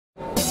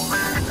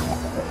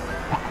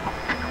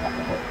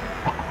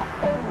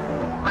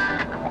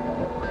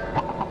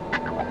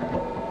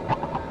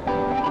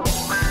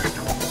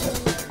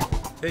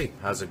Hey,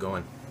 how's it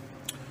going?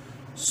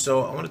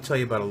 So I want to tell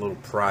you about a little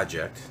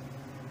project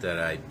that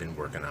I've been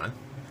working on.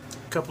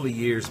 A couple of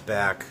years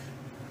back,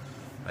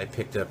 I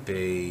picked up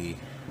it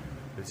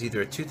was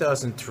either a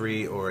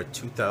 2003 or a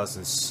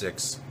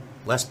 2006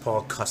 Les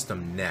Paul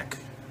Custom neck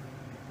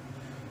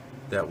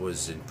that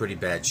was in pretty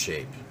bad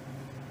shape.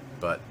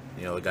 But,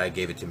 you know, the guy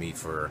gave it to me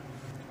for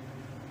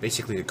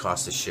basically the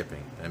cost of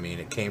shipping. I mean,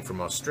 it came from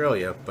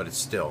Australia, but it's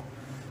still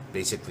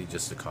basically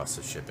just the cost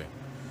of shipping.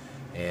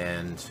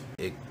 And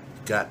it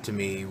got to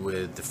me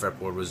with the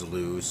fretboard was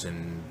loose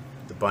and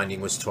the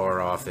binding was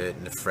tore off it,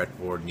 and the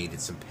fretboard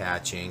needed some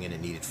patching, and it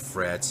needed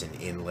frets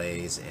and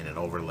inlays and an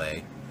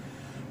overlay.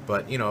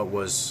 But you know, it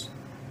was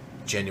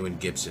genuine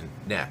Gibson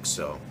neck,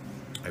 so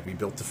I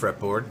rebuilt the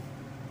fretboard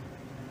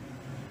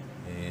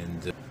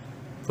and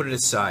put it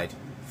aside.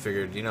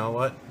 Figured, you know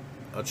what,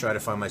 I'll try to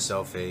find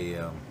myself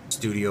a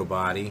studio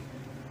body,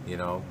 you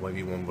know,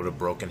 maybe one with a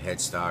broken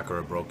headstock or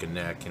a broken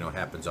neck, you know,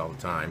 happens all the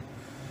time,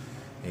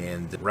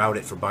 and route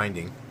it for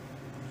binding,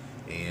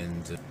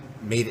 and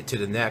made it to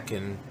the neck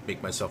and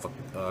make myself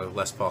a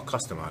Les Paul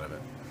Custom out of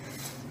it.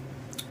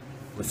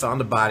 We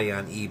found the body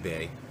on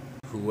eBay.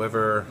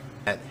 Whoever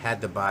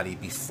had the body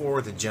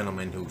before the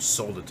gentleman who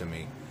sold it to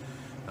me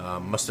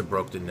must have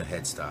broken the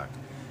headstock,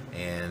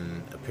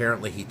 and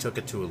apparently he took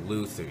it to a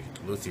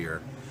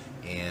luthier,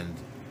 and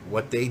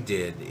what they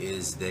did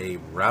is they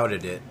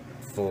routed it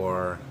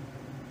for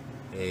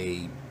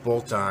a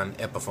bolt-on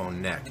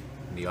Epiphone neck.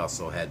 And he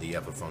also had the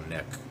Epiphone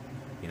neck,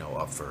 you know,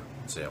 up for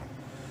sale.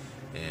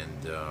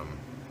 And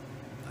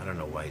I don't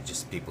know why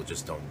people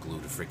just don't glue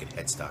the freaking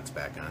headstocks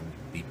back on.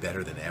 It'd be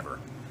better than ever.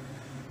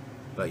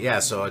 But yeah,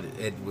 so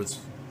it was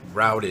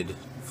routed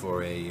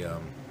for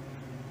an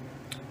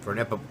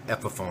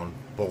Epiphone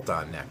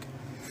bolt-on neck.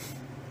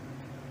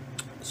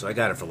 So I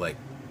got it for like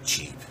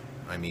cheap.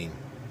 I mean,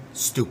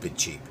 stupid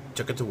cheap.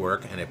 Took it to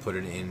work and I put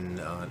it in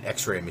an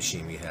X-ray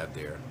machine we have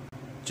there,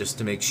 just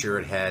to make sure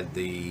it had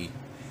the.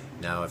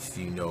 Now, if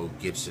you know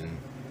Gibson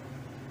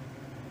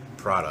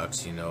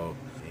products, you know,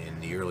 in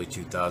the early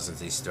 2000s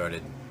they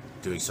started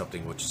doing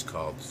something which is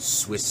called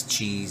Swiss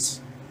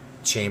cheese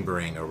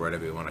chambering, or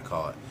whatever you want to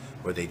call it,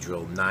 where they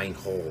drill 9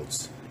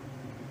 holes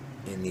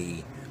in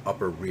the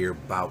upper rear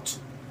bout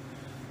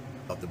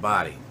of the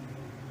body.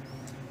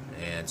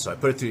 And so I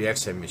put it through the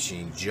X-ray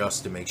machine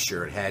just to make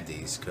sure it had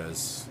these,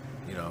 because,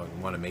 you know,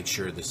 I want to make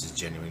sure this is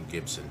genuine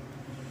Gibson.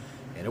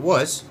 And it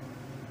was.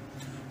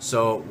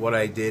 So what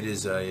I did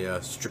is I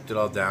stripped it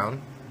all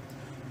down,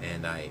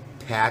 and I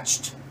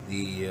patched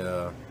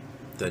the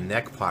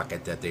neck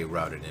pocket that they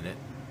routed in it.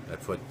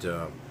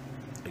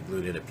 I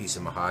glued in a piece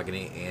of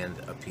mahogany and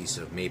a piece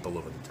of maple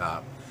over the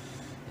top.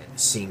 And the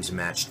seams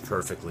matched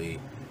perfectly,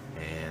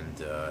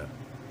 and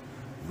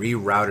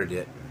rerouted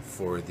it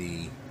for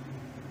the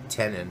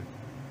tenon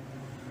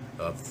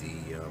of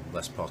the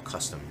Les Paul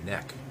Custom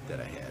neck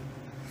that I had.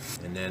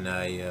 And then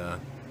I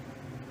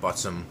bought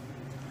some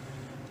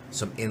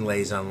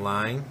inlays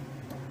online,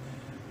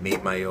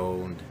 made my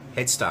own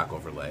headstock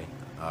overlay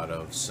out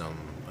of some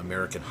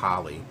American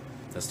holly.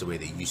 That's the way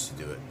they used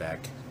to do it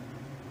back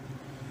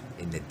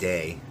in the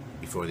day,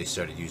 before they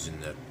started using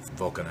the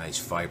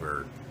vulcanized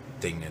fiber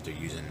thing that they're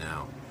using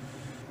now.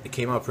 It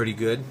came out pretty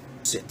good.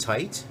 Sit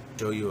tight,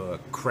 show you a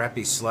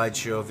crappy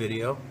slideshow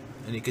video,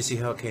 and you can see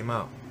how it came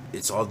out.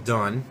 It's all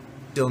done.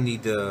 Still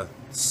need to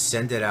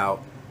send it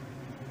out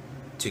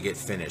to get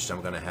finished.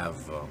 I'm going to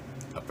have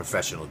a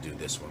professional do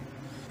this one.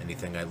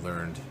 Anything I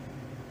learned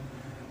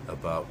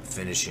about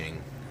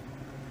finishing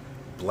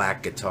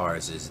black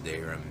guitars is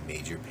they're a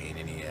major pain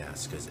in the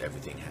ass, because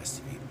everything has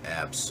to be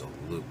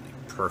absolutely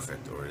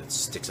perfect or it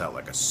sticks out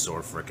like a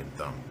sore frickin'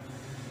 thumb.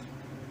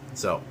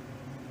 So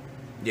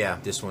yeah,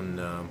 this one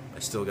I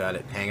still got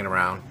it hanging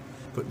around,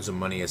 putting some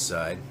money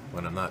aside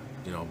when I'm not,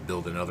 you know,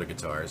 building other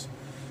guitars,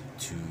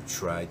 to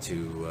try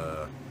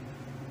to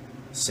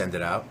send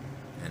it out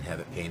and have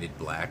it painted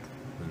black,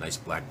 a nice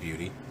black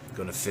beauty.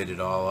 Gonna fit it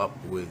all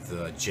up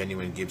with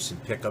genuine Gibson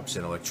pickups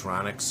and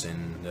electronics,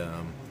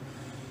 and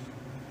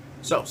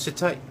so sit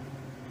tight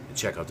and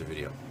check out the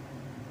video.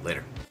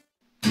 Later.